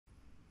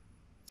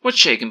What's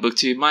shaking,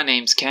 booktube? My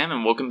name's Cam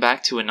and welcome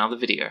back to another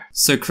video.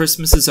 So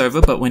Christmas is over,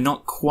 but we're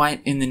not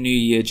quite in the new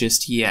year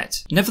just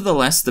yet.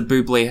 Nevertheless, the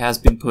Buble has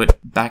been put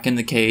back in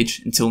the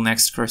cage until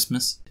next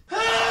Christmas.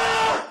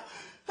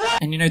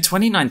 And you know,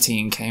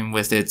 2019 came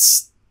with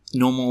its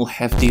normal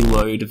hefty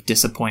load of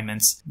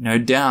disappointments, no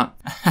doubt.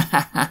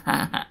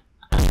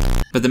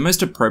 But the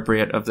most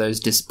appropriate of those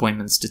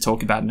disappointments to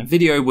talk about in a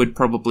video would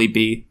probably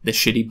be the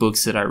shitty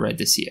books that I read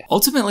this year.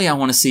 Ultimately, I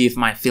want to see if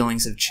my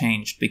feelings have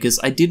changed, because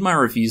I did my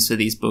reviews for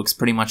these books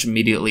pretty much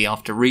immediately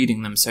after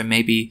reading them, so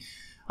maybe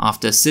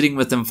after sitting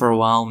with them for a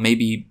while,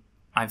 maybe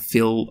I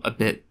feel a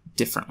bit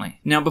differently.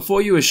 Now,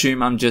 before you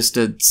assume I'm just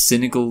a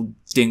cynical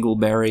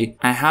dingleberry,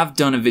 I have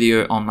done a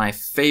video on my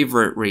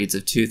favorite reads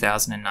of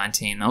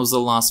 2019. That was the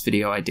last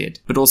video I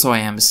did. But also I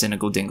am a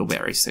cynical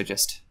dingleberry, so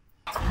just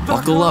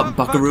buckle up,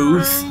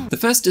 buckaroos. The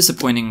first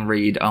disappointing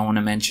read I want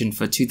to mention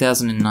for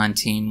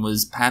 2019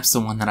 was perhaps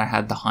the one that I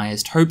had the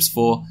highest hopes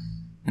for,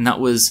 and that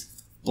was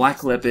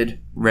Black Leopard,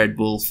 Red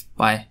Wolf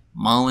by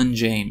Marlon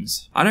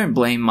James. I don't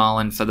blame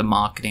Marlon for the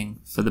marketing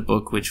for the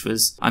book, which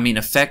was, I mean,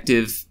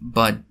 effective,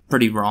 but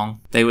pretty wrong.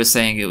 They were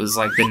saying it was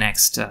like the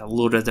next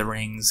Lord of the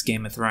Rings,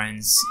 Game of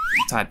Thrones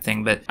type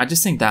thing, but I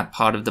just think that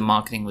part of the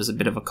marketing was a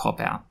bit of a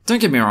cop-out. Don't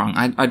get me wrong,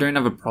 I don't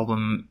have a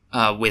problem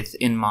with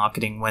in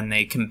marketing when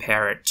they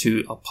compare it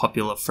to a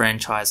popular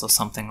franchise or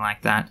something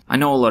like that. I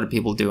know a lot of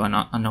people do, I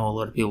know a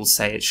lot of people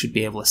say it should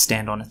be able to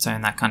stand on its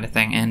own, that kind of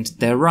thing, and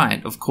they're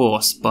right, of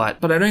course,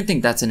 but I don't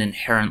think that's an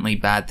inherently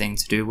bad thing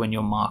to do when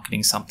you're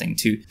marketing something,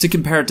 to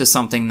compare it to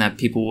something that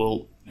people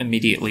will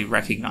immediately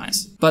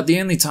recognize. But the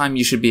only time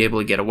you should be able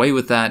to get away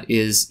with that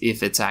is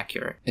if it's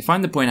accurate. If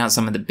I'm to point out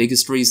some of the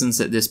biggest reasons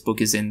that this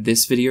book is in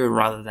this video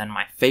rather than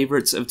my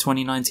favorites of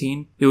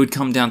 2019, it would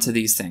come down to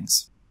these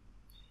things.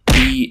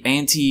 The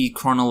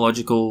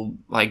anti-chronological,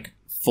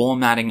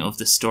 formatting of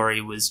the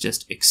story was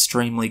just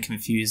extremely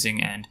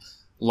confusing and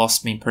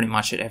lost me pretty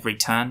much at every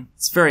turn.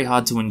 It's very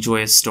hard to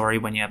enjoy a story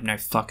when you have no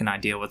fucking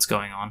idea what's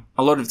going on.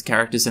 A lot of the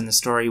characters in the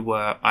story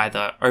were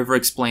either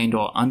over-explained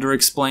or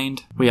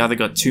under-explained. We either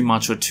got too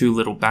much or too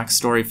little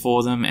backstory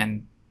for them,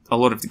 and a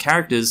lot of the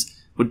characters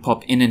would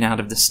pop in and out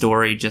of the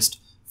story just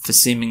for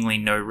seemingly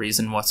no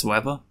reason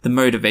whatsoever. The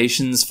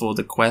motivations for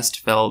the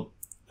quest felt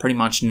pretty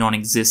much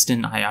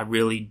non-existent. I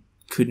really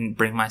couldn't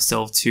bring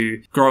myself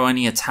to grow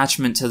any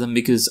attachment to them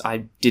because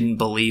I didn't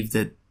believe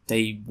that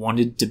they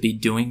wanted to be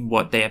doing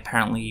what they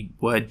apparently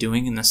were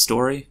doing in the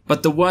story.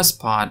 But the worst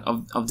part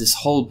of this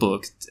whole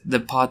book, the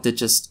part that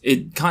just,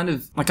 it kind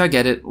of, I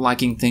get it,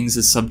 liking things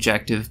is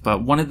subjective,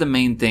 but one of the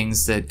main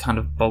things that kind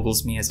of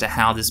boggles me as to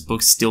how this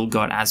book still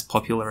got as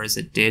popular as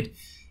it did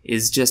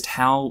is just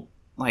how,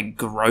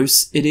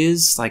 gross it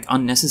is,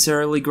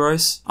 unnecessarily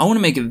gross. I want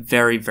to make it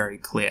very, very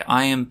clear.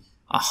 I am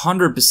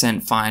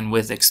 100% fine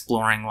with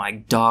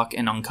exploring dark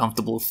and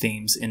uncomfortable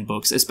themes in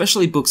books,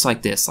 especially books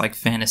like this, like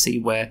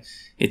fantasy, where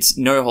it's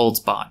no holds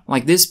barred.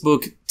 This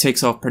book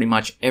ticks off pretty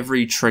much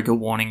every trigger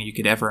warning you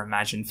could ever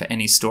imagine for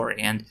any story,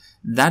 and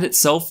that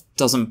itself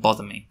doesn't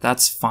bother me.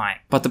 That's fine.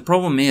 But the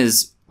problem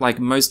is,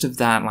 most of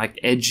that,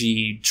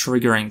 edgy,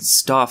 triggering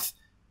stuff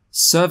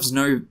serves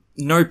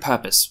no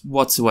purpose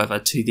whatsoever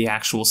to the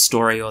actual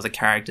story or the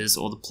characters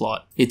or the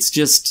plot. It's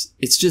just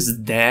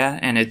there,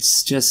 and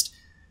it's just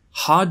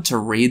hard to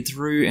read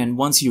through, and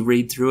once you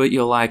read through it,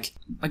 you're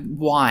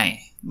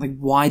why?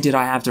 Why did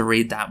I have to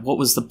read that? What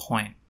was the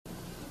point?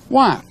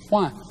 Why?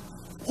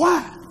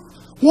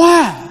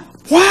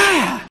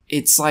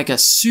 It's a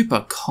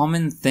super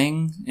common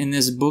thing in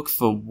this book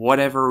for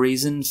whatever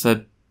reason,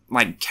 for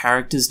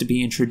characters to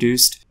be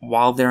introduced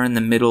while they're in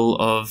the middle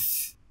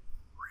of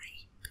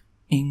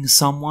raping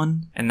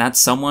someone, and that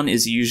someone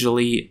is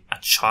usually a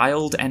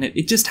child, and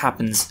it just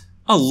happens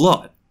a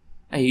lot.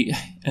 A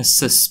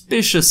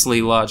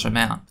suspiciously large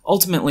amount.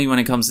 Ultimately, when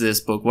it comes to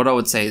this book, what I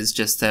would say is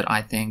just that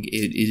I think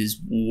it is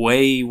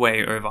way,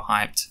 way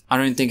overhyped. I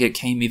don't think it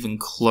came even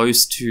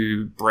close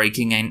to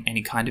breaking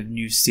any kind of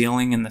new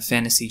ceiling in the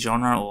fantasy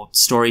genre or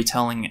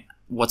storytelling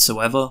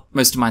whatsoever.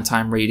 Most of my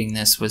time reading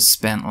this was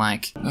spent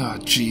oh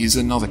geez,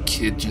 another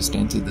kid just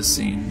entered the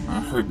scene. I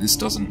hope this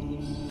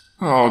doesn't...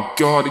 Oh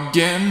god,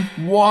 again?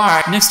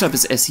 Why? Next up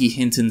is S.E.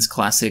 Hinton's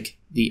classic,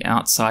 The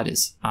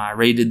Outsiders. I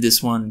rated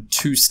this one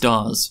 2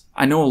 stars.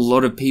 I know a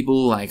lot of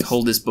people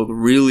hold this book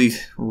really,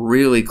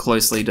 really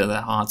closely to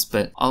their hearts,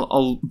 but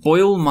I'll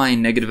boil my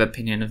negative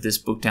opinion of this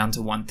book down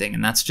to one thing,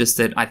 and that's just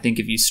that I think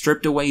if you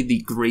stripped away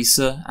the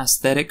greaser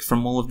aesthetic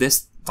from all of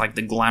this,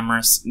 the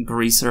glamorous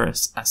greaser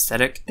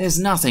aesthetic, there's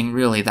nothing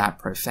really that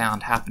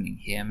profound happening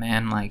here,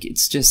 man.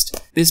 It's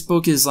just, this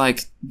book is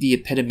the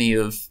epitome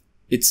of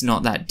it's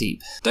not that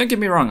deep. Don't get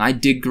me wrong, I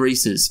dig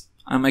greasers.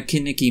 I'm a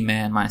Kinnicky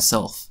man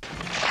myself.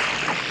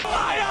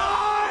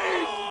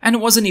 And it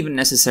wasn't even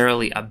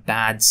necessarily a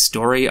bad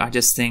story. I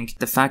just think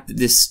the fact that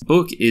this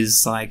book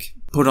is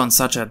put on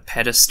such a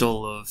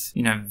pedestal of,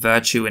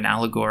 virtue and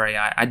allegory,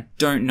 I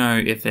don't know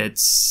if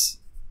it's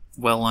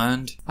well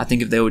earned. I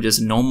think if they were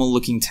just normal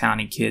looking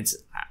townie kids,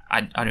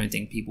 I don't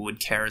think people would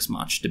care as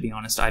much, to be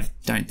honest. I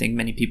don't think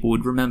many people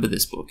would remember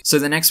this book. So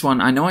the next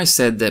one, I know I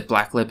said that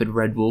Black Leopard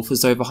Red Wolf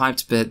was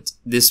overhyped, but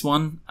this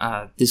one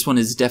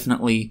is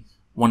definitely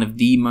one of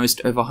the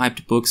most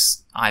overhyped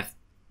books I've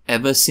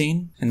ever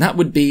seen, and that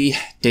would be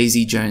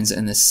Daisy Jones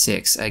and the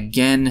Six.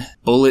 Again,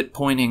 bullet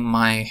pointing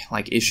my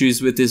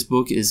issues with this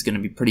book is going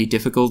to be pretty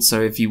difficult,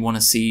 so if you want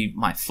to see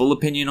my full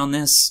opinion on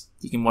this,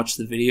 you can watch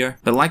the video.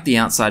 But like The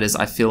Outsiders,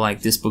 I feel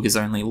like this book is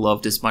only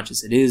loved as much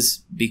as it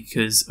is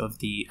because of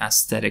the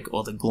aesthetic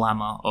or the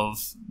glamour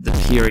of the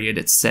period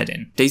it's set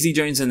in. Daisy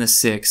Jones and the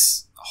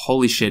Six,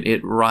 holy shit,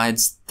 it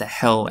rides the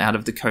hell out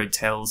of the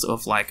coattails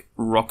of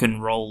rock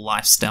and roll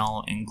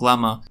lifestyle and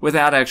glamour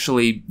without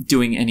actually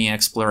doing any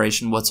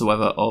exploration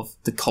whatsoever of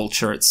the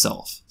culture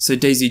itself. So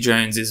Daisy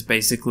Jones is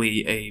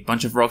basically a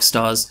bunch of rock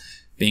stars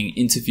being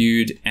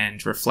interviewed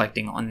and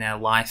reflecting on their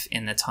life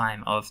in the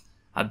time of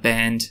a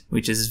band,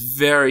 which is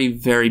very,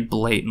 very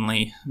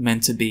blatantly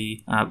meant to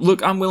be,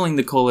 look, I'm willing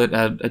to call it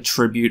a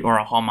tribute or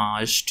a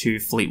homage to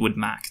Fleetwood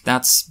Mac.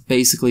 That's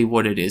basically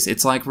what it is.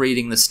 It's like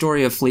reading the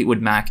story of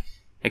Fleetwood Mac,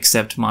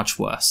 except much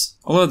worse.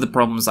 A lot of the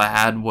problems I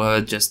had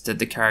were just that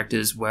the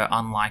characters were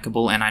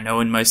unlikable, and I know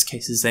in most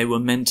cases they were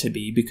meant to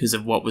be because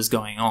of what was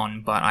going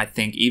on, but I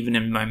think even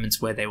in moments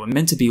where they were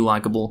meant to be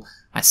likable,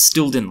 I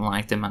still didn't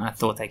like them, and I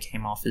thought they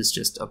came off as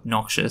just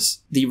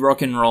obnoxious. The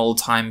rock and roll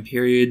time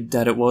period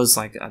that it was,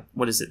 the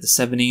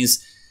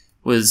 70s,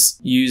 was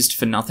used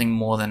for nothing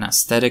more than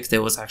aesthetic.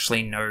 There was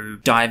actually no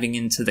diving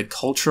into the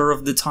culture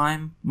of the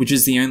time, which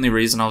is the only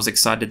reason I was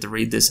excited to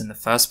read this in the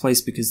first place,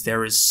 because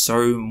there is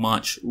so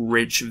much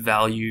rich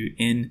value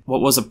in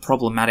what was a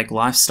problematic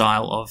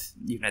lifestyle of,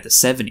 the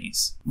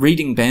 70s.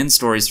 Reading band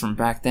stories from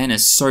back then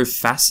is so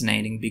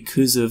fascinating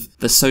because of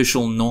the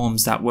social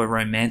norms that were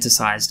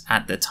romanticized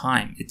at the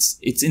time.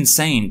 It's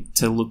insane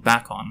to look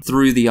back on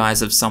through the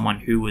eyes of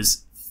someone who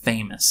was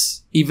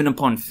famous. Even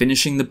upon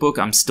finishing the book,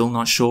 I'm still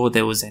not sure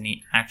there was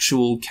any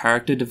actual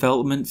character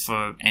development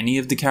for any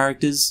of the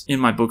characters. In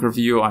my book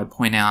review, I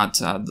point out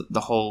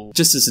the whole,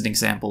 just as an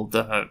example,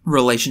 the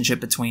relationship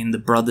between the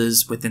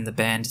brothers within the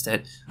band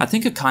that I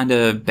think are kind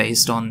of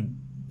based on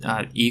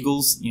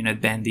Eagles,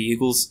 band The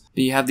Eagles.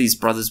 But you have these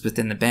brothers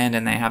within the band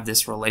and they have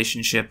this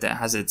relationship that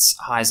has its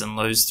highs and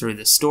lows through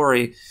the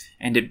story,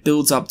 and it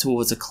builds up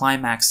towards a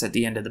climax at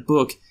the end of the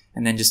book,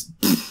 and then just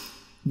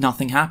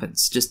nothing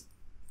happens. Just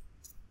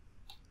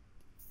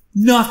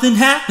nothing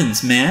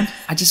happens, man.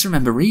 I just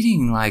remember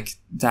reading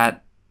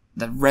that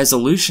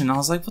resolution. I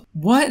was like,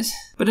 what?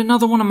 But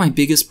another one of my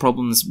biggest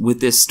problems with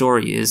this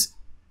story is,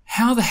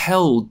 how the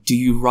hell do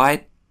you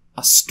write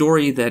a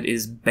story that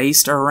is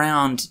based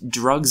around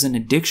drugs and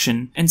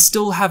addiction and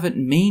still have it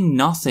mean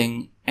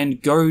nothing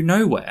and go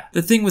nowhere?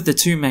 The thing with the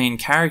two main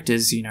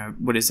characters,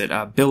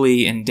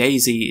 Billy and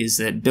Daisy, is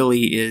that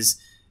Billy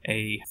is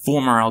a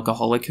former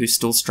alcoholic who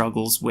still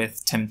struggles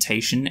with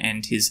temptation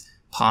and his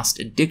past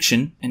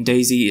addiction, and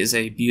Daisy is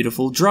a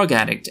beautiful drug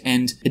addict,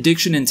 and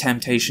addiction and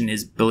temptation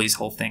is Billy's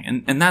whole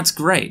thing. And that's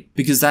great,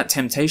 because that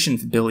temptation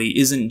for Billy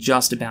isn't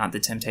just about the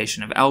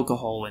temptation of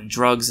alcohol and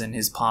drugs and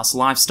his past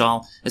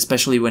lifestyle,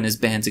 especially when his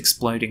band's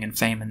exploding and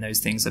fame and those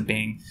things are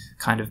being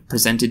kind of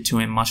presented to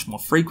him much more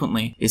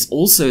frequently. It's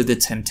also the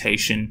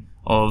temptation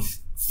of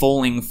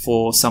falling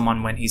for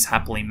someone when he's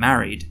happily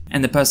married,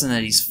 and the person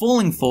that he's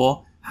falling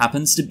for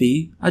happens to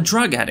be a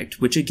drug addict,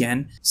 which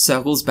again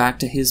circles back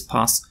to his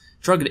past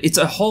drug addict. It's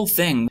a whole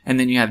thing. And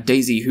then you have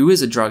Daisy, who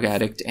is a drug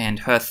addict, and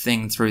her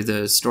thing through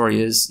the story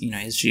is,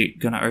 is she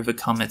going to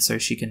overcome it so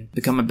she can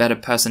become a better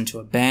person to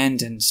a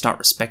band and start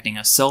respecting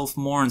herself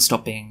more and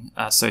stop being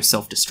so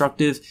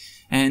self-destructive?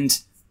 And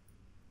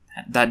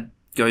that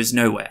goes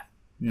nowhere.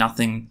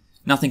 Nothing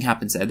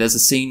happens there. There's a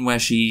scene where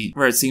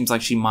it seems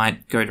like she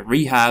might go to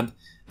rehab,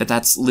 but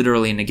that's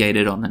literally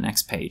negated on the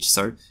next page.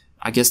 So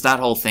I guess that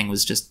whole thing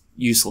was just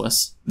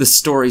useless. The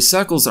story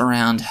circles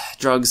around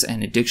drugs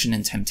and addiction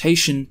and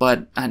temptation,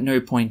 but at no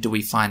point do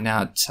we find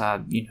out,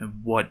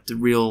 what the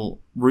real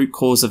root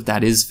cause of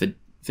that is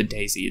for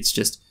Daisy. It's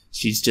just,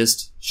 she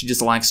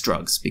just likes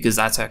drugs because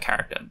that's her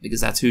character,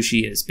 because that's who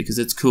she is, because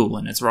it's cool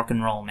and it's rock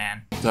and roll,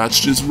 man. That's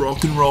just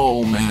rock and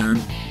roll, man.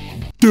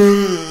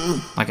 Duh.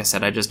 Like I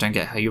said, I just don't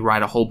get how you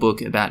write a whole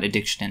book about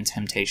addiction and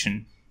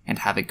temptation and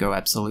have it go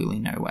absolutely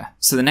nowhere.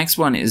 So the next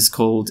one is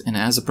called, and it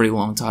has a pretty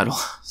long title,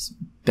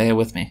 bear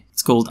with me.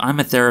 It's called I'm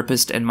a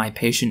Therapist and My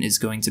Patient is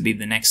Going to Be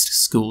the Next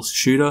School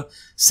Shooter.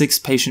 6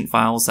 patient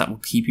files that will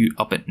keep you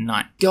up at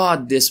night.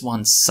 God, this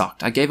one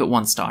sucked. I gave it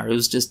 1 star. It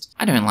was just,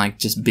 I don't like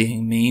just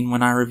being mean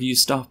when I review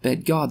stuff,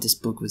 but God, this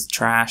book was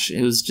trash.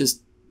 It was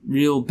just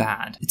real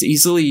bad. It's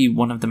easily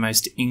one of the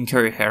most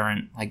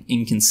incoherent,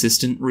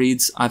 inconsistent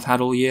reads I've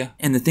had all year.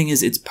 And the thing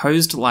is, it's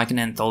posed like an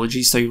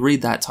anthology, so you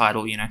read that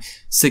title,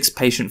 6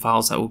 patient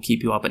files that will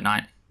keep you up at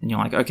night, and you're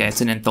like, okay,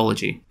 it's an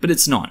anthology. But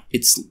it's not.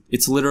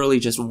 It's literally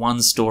just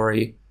one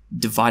story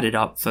divided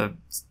up for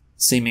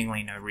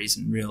seemingly no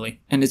reason,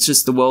 really. And it's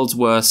just the world's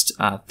worst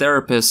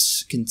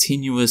therapist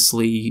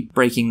continuously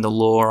breaking the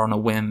law on a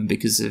whim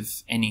because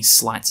of any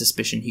slight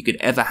suspicion he could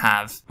ever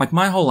have. Like,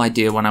 my whole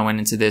idea when I went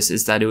into this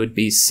is that it would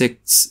be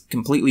 6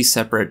 completely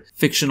separate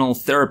fictional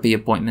therapy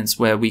appointments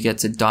where we get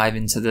to dive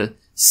into the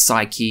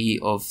psyche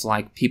of,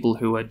 like, people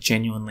who are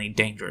genuinely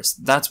dangerous.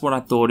 That's what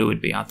I thought it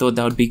would be. I thought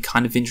that would be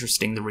kind of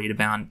interesting to read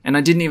about. And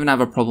I didn't even have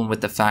a problem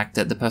with the fact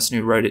that the person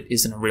who wrote it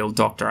isn't a real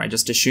doctor. I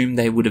just assumed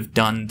they would have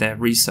done their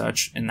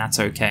research, and that's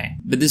okay.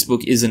 But this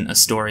book isn't a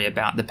story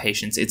about the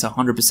patients. It's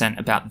 100%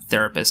 about the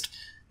therapist.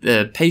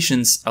 The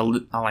patients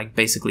are like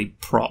basically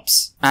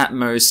props. At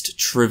most,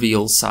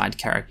 trivial side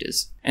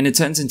characters. And it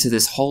turns into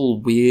this whole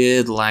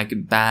weird,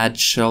 like, bad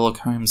Sherlock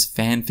Holmes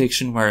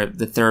fanfiction where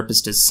the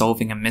therapist is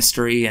solving a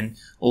mystery and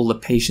all the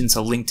patients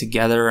are linked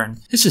together,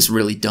 and it's just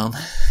really dumb.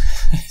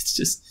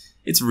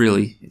 It's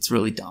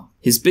really dumb.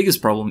 His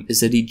biggest problem is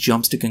that he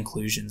jumps to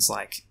conclusions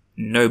like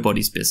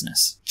nobody's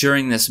business.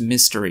 During this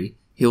mystery,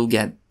 he'll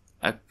get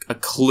a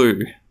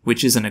clue,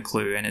 which isn't a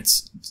clue, and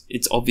it's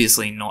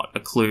obviously not a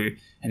clue.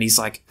 And he's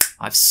like,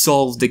 I've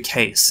solved the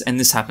case. And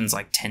this happens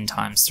like 10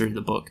 times through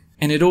the book.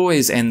 And it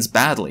always ends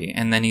badly.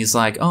 And then he's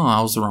like, oh,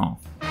 I was wrong.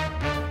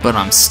 But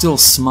I'm still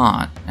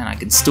smart, and I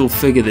can still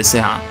figure this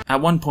out. At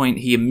one point,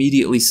 he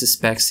immediately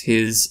suspects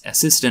his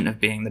assistant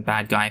of being the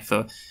bad guy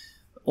for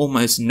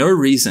almost no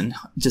reason,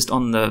 just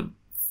on the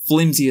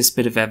flimsiest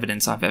bit of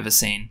evidence I've ever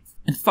seen.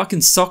 And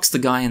fucking socks the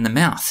guy in the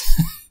mouth.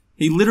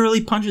 He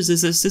literally punches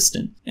his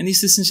assistant. And the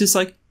assistant's just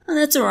like, oh,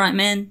 that's alright,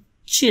 man.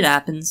 Shit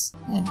happens.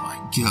 Oh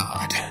my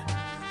god.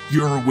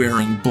 You're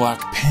wearing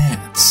black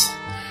pants.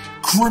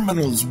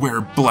 Criminals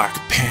wear black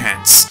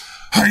pants.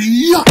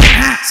 Hi-ya!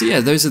 So yeah,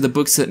 those are the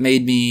books that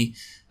made me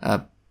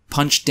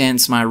punch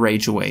dance my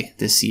rage away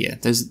this year.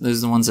 Those are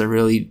the ones that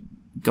really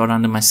got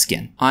under my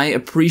skin. I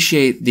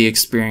appreciate the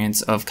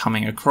experience of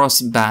coming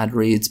across bad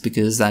reads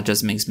because that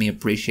just makes me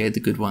appreciate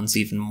the good ones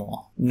even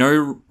more.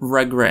 No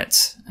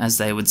regrets, as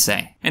they would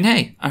say. And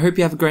hey, I hope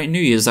you have a great New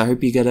Year's. I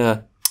hope you get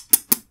a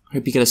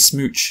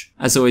smooch.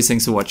 As always,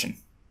 thanks for watching.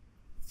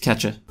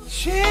 Catch ya.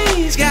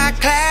 She's got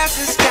class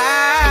and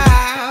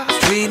style,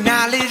 street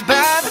knowledge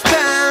by the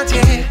pound,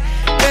 yeah.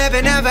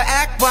 Baby never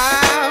act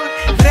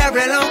wild,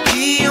 very low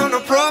key on the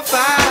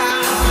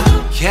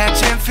profile.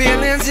 Catching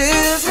feelings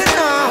isn't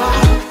all.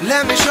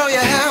 Let me show you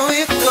how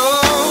it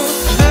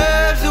goes.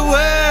 Loves the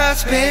world,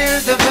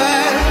 spins the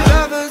vibe.